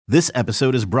This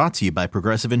episode is brought to you by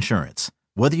Progressive Insurance.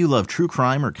 Whether you love true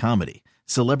crime or comedy,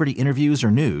 celebrity interviews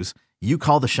or news, you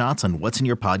call the shots on what's in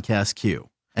your podcast queue.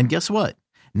 And guess what?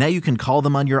 Now you can call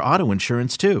them on your auto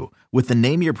insurance too with the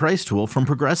Name Your Price tool from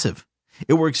Progressive.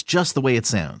 It works just the way it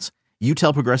sounds. You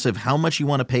tell Progressive how much you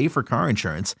want to pay for car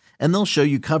insurance, and they'll show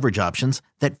you coverage options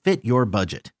that fit your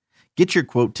budget. Get your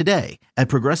quote today at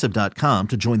Progressive.com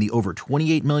to join the over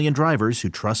 28 million drivers who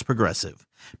trust Progressive.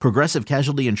 Progressive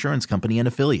Casualty Insurance Company and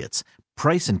Affiliates.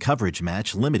 Price and coverage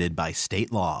match limited by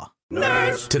state law.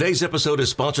 Nerds! Today's episode is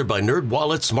sponsored by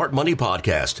NerdWallet's Smart Money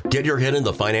Podcast. Get your head in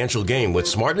the financial game with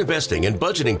smart investing and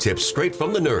budgeting tips straight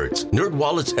from the nerds.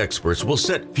 NerdWallet's experts will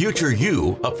set future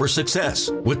you up for success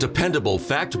with dependable,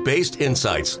 fact-based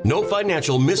insights. No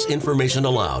financial misinformation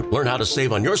allowed. Learn how to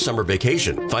save on your summer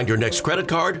vacation, find your next credit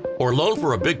card, or loan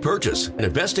for a big purchase, and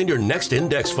invest in your next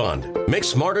index fund. Make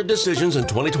smarter decisions in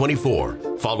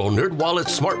 2024. Follow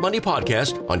NerdWallet's Smart Money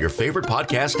Podcast on your favorite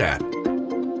podcast app.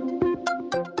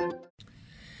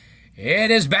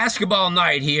 It is basketball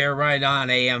night here right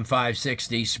on AM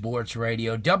 560 Sports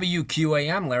Radio.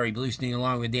 WQAM, Larry Blustein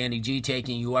along with Danny G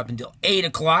taking you up until 8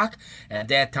 o'clock. At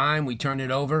that time, we turn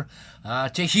it over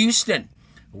to Houston,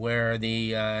 where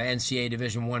the NCAA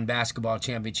Division I basketball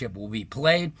championship will be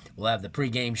played. We'll have the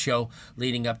pregame show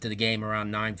leading up to the game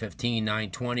around 9:15,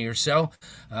 9:20 or so.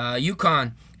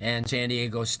 UConn and San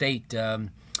Diego State.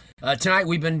 Tonight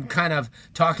we've been kind of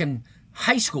talking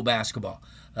high school basketball.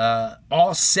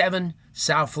 All 7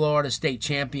 South Florida state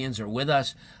champions are with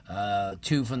us,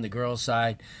 2 from the girls'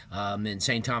 side, and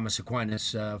St. Thomas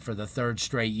Aquinas for the 3rd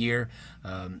straight year.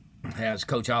 Has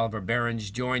Coach Oliver Behrens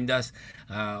joined us.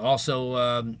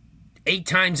 Also, 8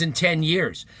 times in 10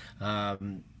 years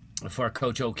for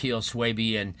Coach O'Keel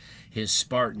Swaby and his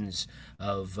Spartans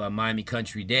of Miami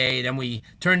Country Day. Then we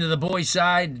turn to the boys'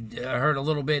 side. Heard a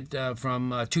little bit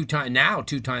from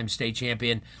two-time state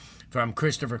champion from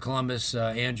Christopher Columbus,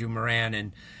 Andrew Moran,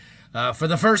 and for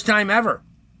the first time ever,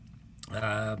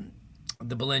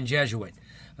 the Belen Jesuit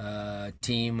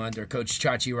team under Coach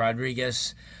Chachi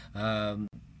Rodriguez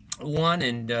won,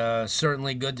 and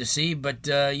certainly good to see. But,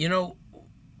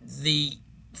 the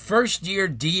first-year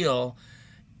deal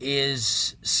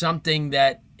is something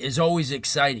that is always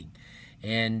exciting.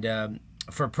 And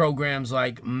for programs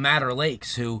like Mater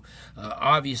Lakes, who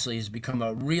obviously has become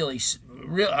a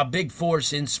a big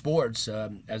force in sports.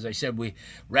 As I said,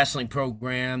 wrestling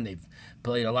program. They've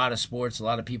played a lot of sports. A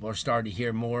lot of people are starting to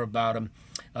hear more about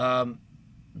them.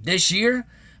 This year,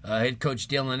 head coach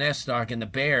Dylan Estock and the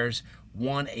Bears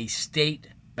won a state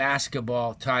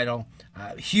basketball title.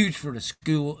 Huge for the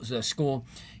school,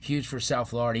 huge for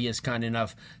South Florida. He is kind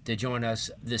enough to join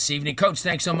us this evening. Coach,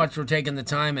 thanks so much for taking the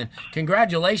time, and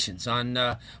congratulations on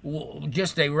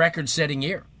just a record-setting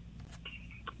year.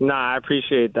 I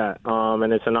appreciate that,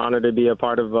 and it's an honor to be a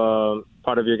part of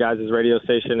your guys' radio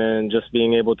station and just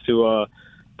being able to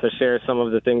share some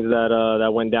of the things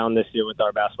that went down this year with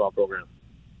our basketball program.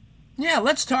 Yeah,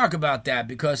 let's talk about that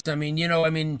because,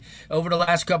 over the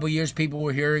last couple of years, people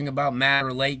were hearing about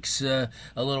Mater Lakes a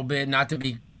little bit, not to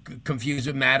be confused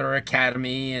with Mater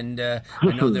Academy, and I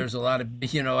know there's a lot of,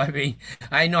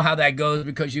 I know how that goes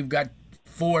because you've got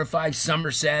 4 or 5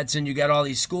 Somersets and you got all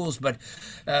these schools, but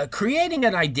creating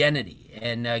an identity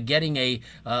and getting a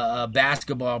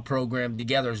basketball program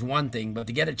together is one thing, but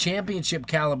to get a championship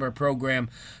caliber program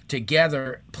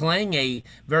together, playing a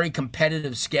very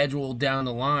competitive schedule down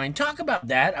the line, talk about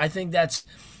that. I think that's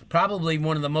probably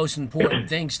one of the most important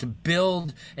things, to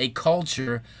build a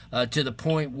culture to the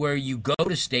point where you go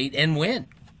to state and win.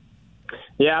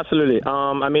 Yeah, absolutely.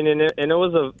 And it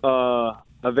was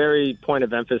a very point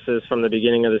of emphasis from the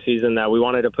beginning of the season that we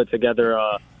wanted to put together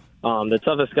the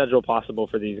toughest schedule possible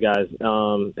for these guys.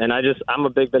 And I'm a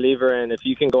big believer in if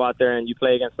you can go out there and you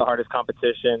play against the hardest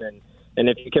competition and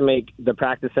if you can make the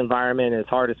practice environment as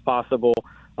hard as possible,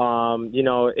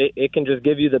 it can just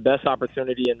give you the best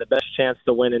opportunity and the best chance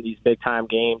to win in these big-time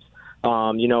games.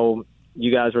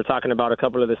 You guys were talking about a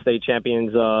couple of the state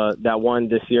champions that won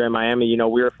this year in Miami.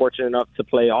 We were fortunate enough to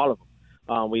play all of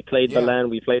them. We played Belen,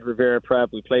 we played Rivera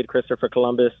Prep, we played Christopher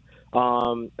Columbus.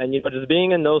 And, just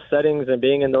being in those settings and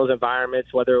being in those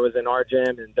environments, whether it was in our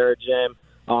gym, in their gym,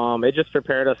 it just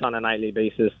prepared us on a nightly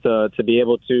basis to be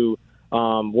able to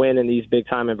win in these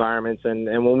big-time environments. And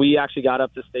when we actually got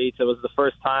up to states, it was the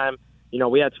first time.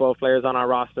 We had 12 players on our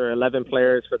roster, 11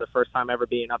 players for the first time ever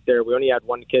being up there. We only had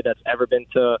one kid that's ever been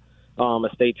to a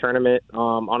state tournament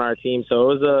on our team.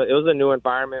 So it was a new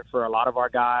environment for a lot of our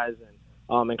guys,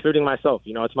 and including myself.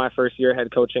 It's my first year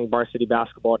head coaching varsity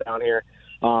basketball down here,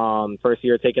 first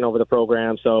year taking over the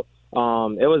program. So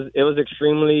it was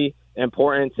extremely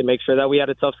important to make sure that we had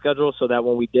a tough schedule so that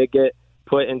when we did get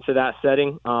put into that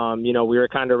setting, we were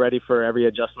kind of ready for every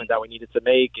adjustment that we needed to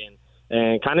make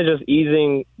and kind of just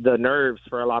easing the nerves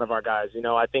for a lot of our guys.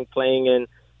 I think playing in,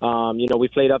 we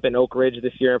played up in Oak Ridge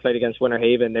this year and played against Winter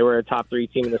Haven. They were a top 3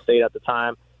 team in the state at the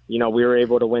time. We were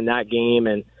able to win that game.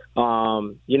 And,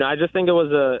 I just think it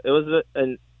was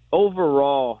an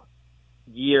overall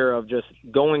year of just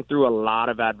going through a lot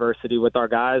of adversity with our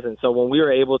guys. And so when we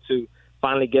were able to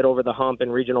finally get over the hump in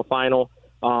regional final,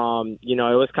 it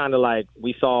was kind of like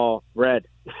we saw red,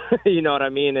 you know what I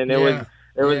mean? And it was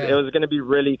going to be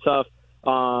really tough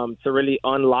to really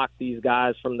unlock these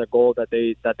guys from the goal that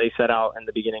they set out in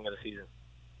the beginning of the season.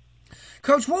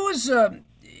 Coach,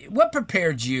 what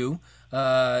prepared you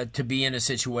to be in a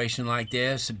situation like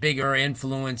this? Bigger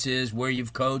influences, where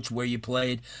you've coached, where you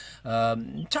played.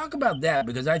 Talk about that,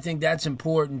 because I think that's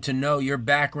important to know your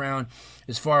background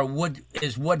as far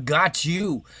as what got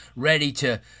you ready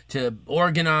to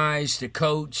organize, to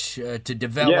coach, to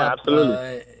develop. Yeah,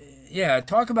 absolutely.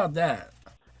 Talk about that.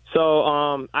 So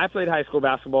I played high school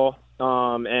basketball,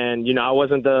 and I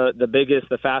wasn't the biggest,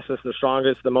 the fastest, the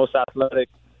strongest, the most athletic.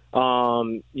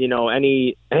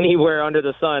 Anywhere under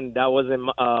the sun, that wasn't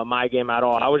my game at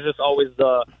all. I was just always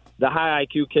the high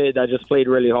IQ kid that just played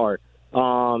really hard.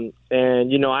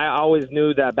 I always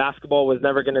knew that basketball was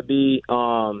never going to be,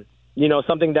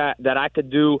 something that I could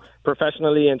do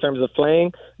professionally in terms of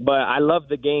playing, but I loved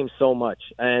the game so much,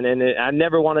 and I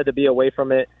never wanted to be away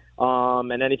from it,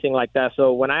 and anything like that.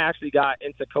 So when I actually got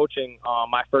into coaching,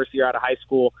 my first year out of high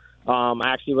school, I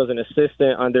actually was an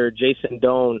assistant under Jason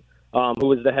Doan, who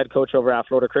was the head coach over at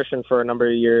Florida Christian for a number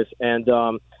of years. And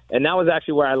that was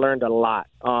actually where I learned a lot.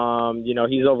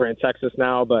 He's over in Texas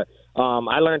now, but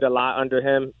I learned a lot under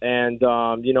him. And,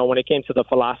 when it came to the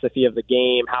philosophy of the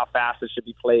game, how fast it should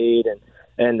be played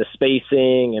and the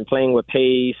spacing and playing with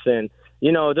pace. And,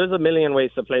 there's a million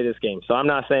ways to play this game. So I'm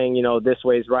not saying, this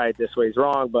way's right, this way's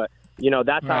wrong, but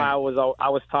that's right. how I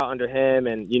was taught under him.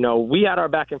 And, we had our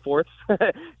back and forth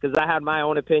because I had my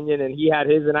own opinion and he had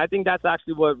his. And I think that's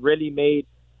actually what really made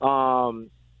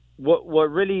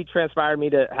what really transpired me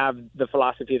to have the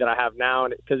philosophy that I have now.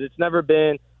 Because it's never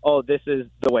been, oh, this is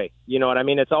the way. You know what I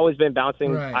mean? It's always been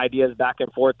bouncing ideas back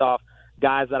and forth off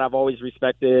guys that I've always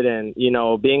respected. And,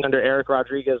 being under Eric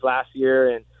Rodriguez last year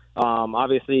and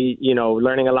obviously,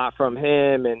 learning a lot from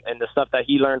him and the stuff that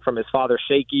he learned from his father,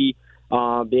 Shaky.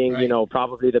 Being,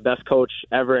 probably the best coach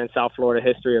ever in South Florida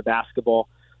history of basketball.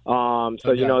 I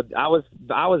was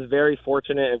very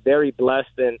fortunate and very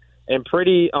blessed and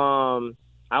pretty, I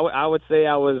would say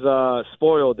I was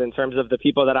spoiled in terms of the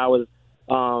people that I was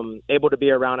able to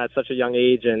be around at such a young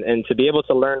age and to be able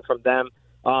to learn from them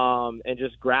and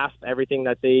just grasp everything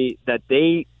that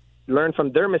they learned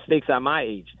from their mistakes at my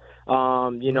age. I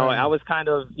was kind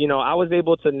of, I was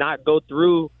able to not go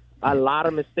through a lot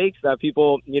of mistakes that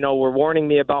people, were warning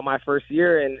me about my first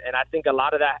year. And I think a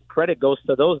lot of that credit goes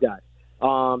to those guys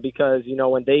because,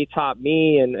 when they taught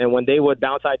me and when they would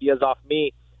bounce ideas off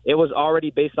me, it was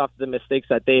already based off the mistakes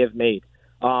that they have made.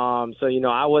 I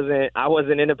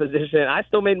wasn't in a position. I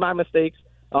still made my mistakes,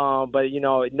 but,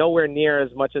 nowhere near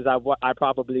as much as I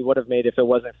probably would have made if it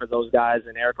wasn't for those guys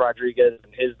and Eric Rodriguez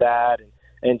and his dad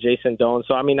and Jason Doan.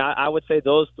 So, I would say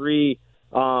those three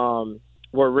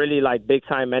were really like big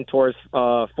time mentors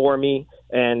for me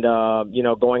and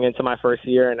going into my first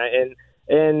year and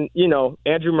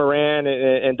Andrew Moran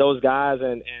and those guys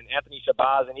and Anthony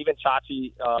Shabazz and even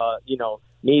Chachi,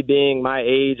 me being my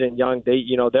age and young,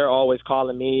 they're always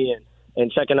calling me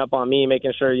and checking up on me,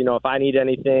 making sure, if I need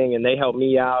anything and they help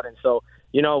me out. And so,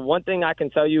 one thing I can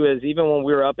tell you is even when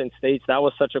we were up in states, that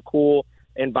was such a cool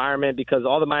environment because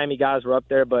all the Miami guys were up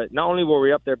there, but not only were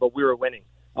we up there, but we were winning.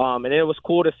 And it was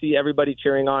cool to see everybody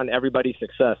cheering on everybody's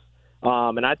success.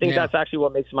 And I think that's actually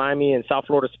what makes Miami and South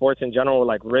Florida sports in general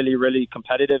like really, really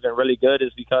competitive and really good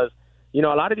is because, a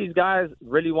lot of these guys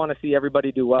really want to see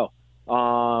everybody do well.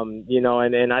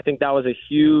 And I think that was a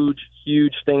huge,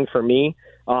 huge thing for me.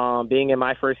 Being in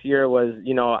my first year was,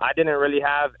 I didn't really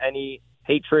have any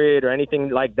hatred or anything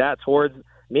like that towards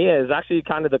me. It was actually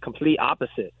kind of the complete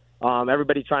opposite.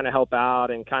 Everybody trying to help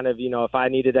out and kind of, if I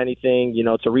needed anything,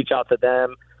 to reach out to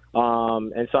them.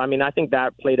 And so, I think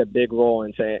that played a big role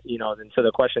into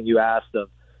the question you asked of,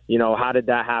 how did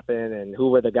that happen and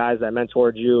who were the guys that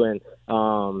mentored you? And,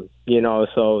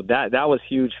 so that was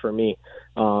huge for me.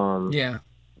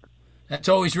 That's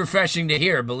always refreshing to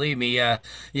hear, believe me. I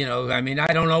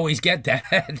don't always get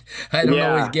that. I don't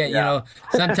always get,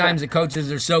 sometimes the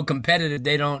coaches are so competitive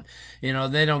they don't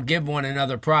give one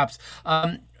another props.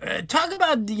 Talk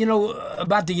about,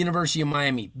 about the University of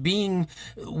Miami being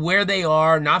where they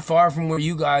are, not far from where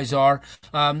you guys are,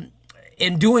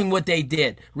 and doing what they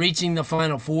did, reaching the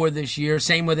Final Four this year.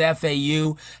 Same with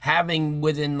FAU, having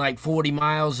within like 40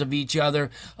 miles of each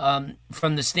other.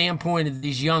 From the standpoint of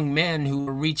these young men who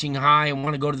are reaching high and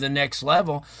want to go to the next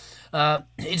level,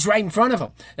 it's right in front of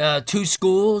them. Two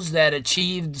schools that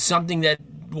achieved something that,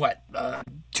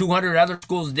 200 other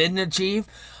schools didn't achieve.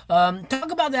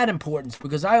 Talk about that importance,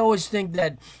 because I always think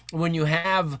that when you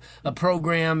have a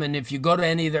program and if you go to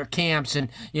any of their camps and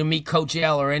you meet Coach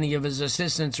L or any of his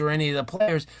assistants or any of the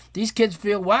players, these kids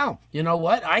feel, wow, you know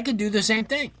what, I could do the same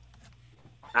thing.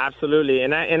 Absolutely.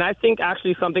 And I think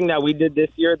actually something that we did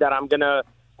this year that I'm going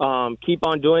to keep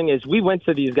on doing is we went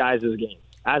to these guys' games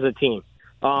as a team.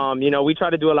 We try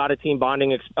to do a lot of team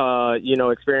bonding,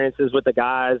 experiences with the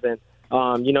guys, and,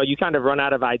 you kind of run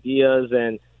out of ideas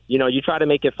and, you try to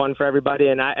make it fun for everybody.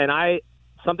 And I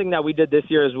something that we did this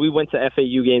year is we went to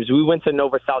FAU games. We went to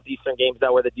Nova Southeastern games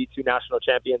that were the D2 national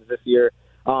champions this year.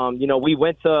 We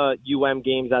went to UM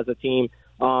games as a team.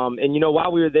 And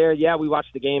while we were there, we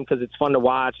watched the game because it's fun to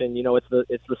watch. And, it's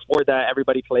the sport that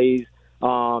everybody plays,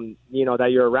 that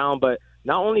you're around. But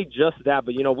not only just that,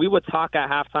 but, we would talk at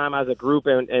halftime as a group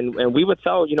and we would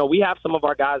tell, we have some of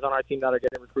our guys on our team that are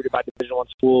getting recruited by Division I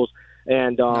schools.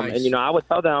 And, nice. and, I would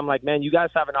tell them, I'm like, man, you guys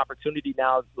have an opportunity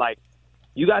now. Like,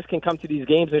 you guys can come to these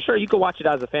games, and sure, you can watch it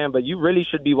as a fan, but you really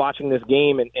should be watching this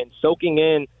game and soaking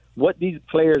in what these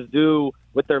players do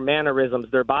with their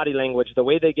mannerisms, their body language, the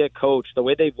way they get coached, the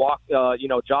way they walk,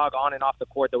 jog on and off the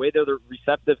court, the way they're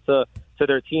receptive to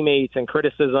their teammates and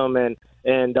criticism and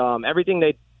everything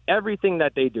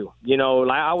that they do.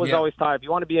 Like I was always taught, if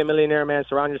you want to be a millionaire, man,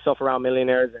 surround yourself around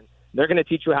millionaires, and they're going to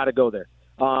teach you how to go there.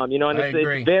 And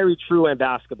it's very true in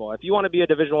basketball. If you want to be a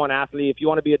Division I athlete, if you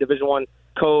want to be a Division I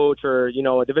coach or,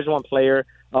 a Division I player,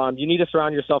 you need to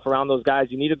surround yourself around those guys.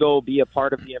 You need to go be a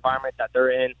part of the environment that they're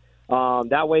in.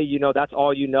 That way, that's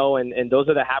all you know, and those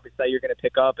are the habits that you're going to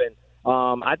pick up. And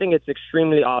I think it's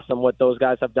extremely awesome what those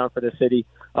guys have done for the city.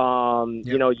 UM,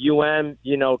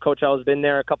 Coach L has been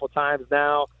there a couple times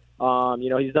now.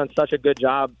 He's done such a good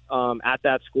job at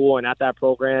that school and at that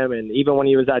program. And even when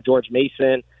he was at George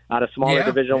Mason, at a smaller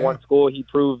Division I school, he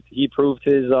proved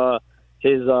his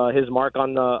mark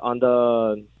on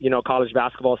the college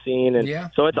basketball scene,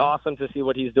 and so it's awesome to see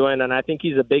what he's doing. And I think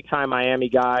he's a big time Miami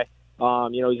guy.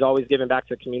 He's always giving back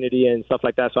to the community and stuff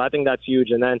like that. So I think that's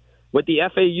huge. And then with the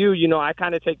FAU, I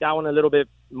kind of take that one a little bit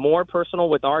more personal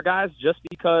with our guys, just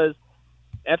because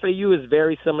FAU is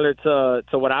very similar to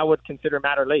what I would consider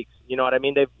Matter Lakes. You know what I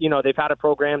mean? They've had a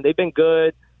program, they've been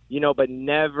good, but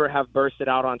never have bursted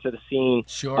out onto the scene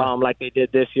like they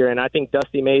did this year. And I think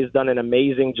Dusty May's done an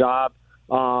amazing job.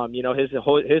 His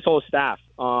whole staff.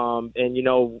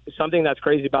 And something that's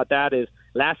crazy about that is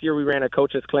last year we ran a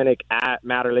coaches clinic at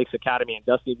Matter Lakes Academy, and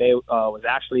Dusty May was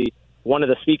actually one of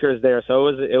the speakers there. So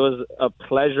it was a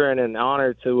pleasure and an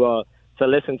honor to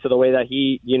listen to the way that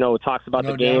he talks about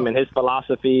the game and his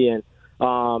philosophy, and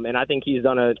I think he's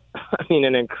done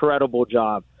an incredible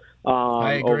job.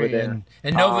 I agree. Over there.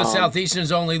 And Nova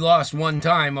Southeastern's only lost one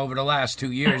time over the last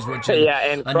 2 years, which is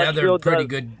and another pretty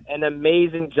good. An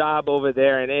amazing job over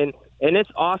there, and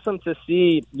it's awesome to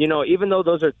see. Even though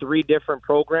those are three different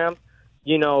programs,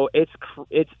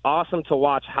 it's awesome to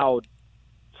watch how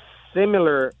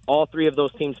similar all three of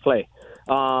those teams play.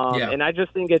 And I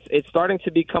just think it's starting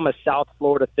to become a South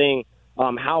Florida thing.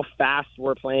 How fast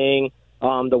we're playing.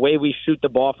 The way we shoot the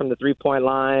ball from the three-point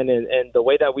line and the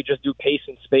way that we just do pace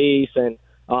and space. And,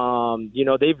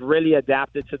 they've really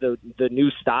adapted to the new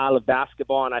style of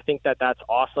basketball, and I think that that's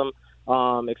awesome,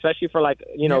 especially for,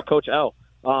 Coach L,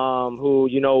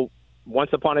 who,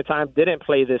 once upon a time didn't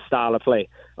play this style of play.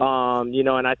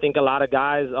 And I think a lot of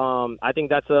guys, I think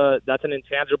that's an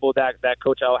intangible that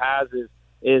Coach L has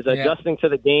is adjusting to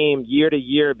the game year to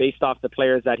year based off the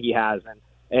players that he has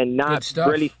and not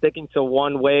really sticking to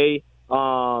one way.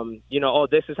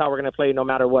 This is how we're going to play no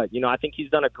matter what. I think he's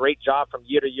done a great job from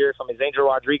year to year, from his Angel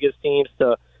Rodriguez teams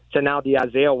to now the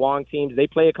Isaiah Wong teams. They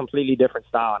play a completely different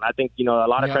style. And I think, a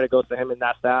lot of credit goes to him and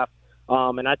that staff.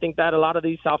 And I think that a lot of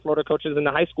these South Florida coaches in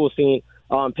the high school scene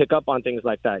pick up on things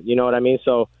like that. You know what I mean?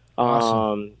 So,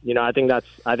 awesome. I think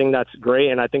that's great.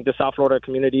 And I think the South Florida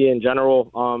community in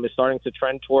general is starting to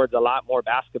trend towards a lot more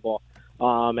basketball.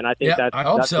 And I think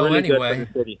that's really good for the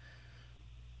city.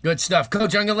 Good stuff.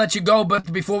 Coach, I'm going to let you go,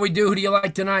 but before we do, who do you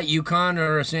like tonight, UConn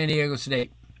or San Diego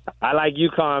State? I like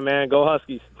UConn, man. Go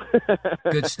Huskies.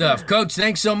 Good stuff. Coach,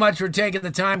 thanks so much for taking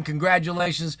the time.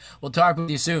 Congratulations. We'll talk with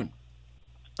you soon.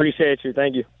 Appreciate you.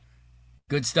 Thank you.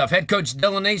 Good stuff. Head coach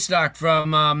Dylan Estock from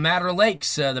Madder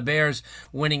Lakes. The Bears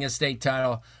winning a state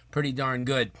title. Pretty darn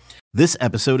good. This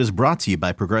episode is brought to you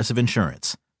by Progressive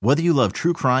Insurance. Whether you love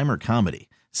true crime or comedy,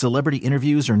 celebrity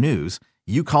interviews or news,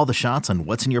 you call the shots on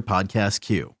what's in your podcast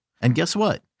queue. And guess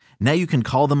what? Now you can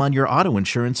call them on your auto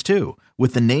insurance too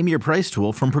with the Name Your Price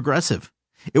tool from Progressive.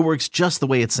 It works just the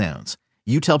way it sounds.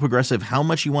 You tell Progressive how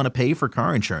much you want to pay for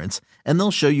car insurance, and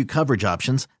they'll show you coverage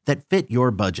options that fit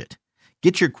your budget.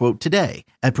 Get your quote today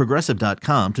at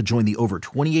Progressive.com to join the over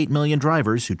 28 million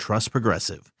drivers who trust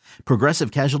Progressive. Progressive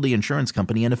Casualty Insurance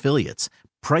Company and Affiliates.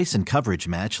 Price and coverage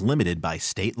match limited by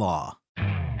state law.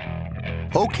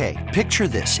 Okay, picture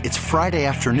this. It's Friday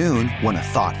afternoon when a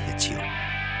thought hits you.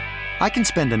 I can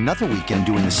spend another weekend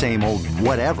doing the same old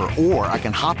whatever, or I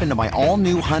can hop into my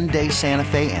all-new Hyundai Santa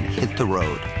Fe and hit the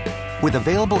road. With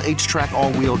available H-Track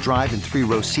all-wheel drive and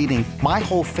 3-row seating, my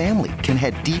whole family can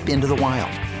head deep into the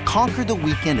wild. Conquer the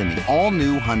weekend in the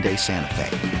all-new Hyundai Santa Fe.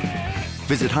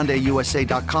 Visit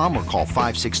HyundaiUSA.com or call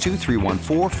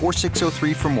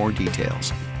 562-314-4603 for more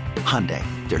details. Hyundai,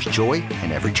 there's joy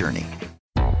in every journey.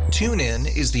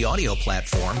 TuneIn is the audio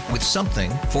platform with something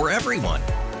for everyone.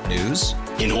 News.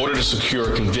 In order to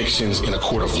secure convictions in a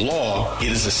court of law,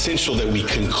 it is essential that we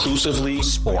conclusively.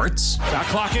 Sports. Got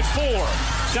clock at 4.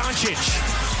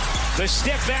 Doncic. The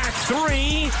step back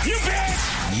 3. You bet.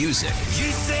 Music.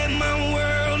 You set my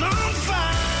world on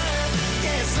fire.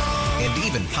 Yes, and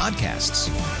even podcasts.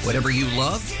 Whatever you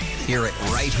love, hear it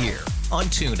right here on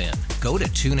TuneIn. Go to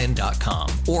TuneIn.com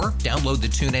or download the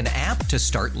TuneIn app to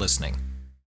start listening.